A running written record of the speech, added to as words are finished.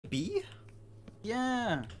bee?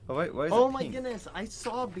 Yeah. Oh wait, why is Oh it my pink? goodness, I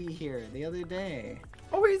saw a bee here the other day.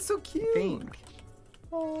 Oh wait, it's so cute. Pink.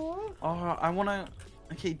 Aww. Oh, I wanna.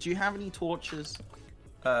 Okay, do you have any torches?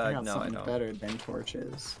 I got No, I something don't. better than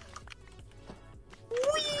torches.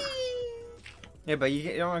 Yeah, but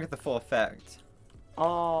you don't want to get the full effect.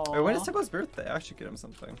 Oh. Wait, when is Tubbo's birthday? I should get him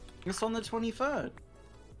something. It's on the 23rd.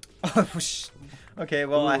 Oh, okay,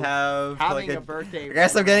 well, I Ooh, have having like a birthday. I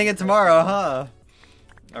guess I'm getting it tomorrow, huh?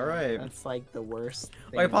 All right. That's like the worst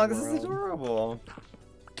thing Wait, in Pog, the this is world. adorable.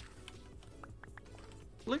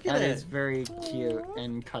 Look at That it. is very cute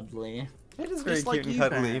and cuddly. It is very Just cute like and you,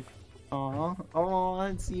 cuddly. Bad. Aw. Oh,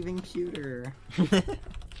 it's even cuter.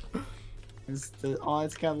 It's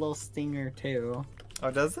got a little stinger too.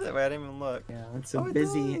 Oh, does it? Wait, I didn't even look. Yeah, it's a Oh, it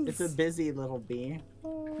busy. does. It's a busy little bee.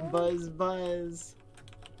 Buzz, buzz.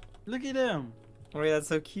 Look at him. Wait, that's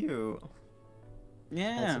so cute.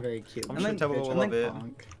 Yeah. That's very cute. I'm And sure then- Tubbo will and love then- it.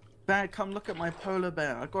 Punk. Bad, come look at my polar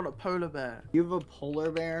bear. I got a polar bear. You have a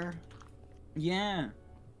polar bear? Yeah.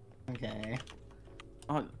 Okay,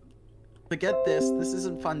 Oh, forget this. This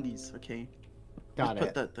isn't fundies, okay? got Just it.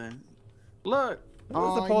 put that there. Look.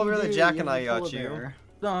 What's the Aw, polar you bear that do, Jack you and have I a got polar you?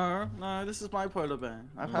 bear. No, this is my polar bear.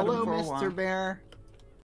 I've had Hello, him for a Mr. while. Bear.